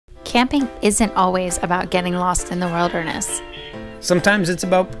Camping isn't always about getting lost in the wilderness. Sometimes it's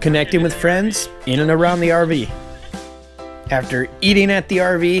about connecting with friends in and around the RV. After eating at the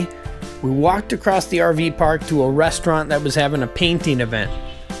RV, we walked across the RV park to a restaurant that was having a painting event.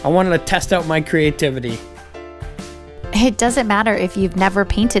 I wanted to test out my creativity. It doesn't matter if you've never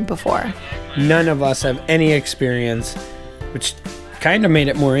painted before. None of us have any experience, which kind of made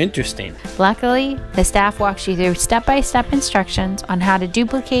it more interesting. Luckily, the staff walks you through step-by-step instructions on how to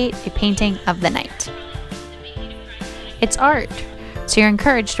duplicate a painting of the night. It's art, so you're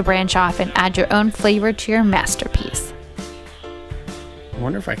encouraged to branch off and add your own flavor to your masterpiece. I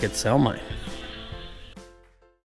wonder if I could sell mine.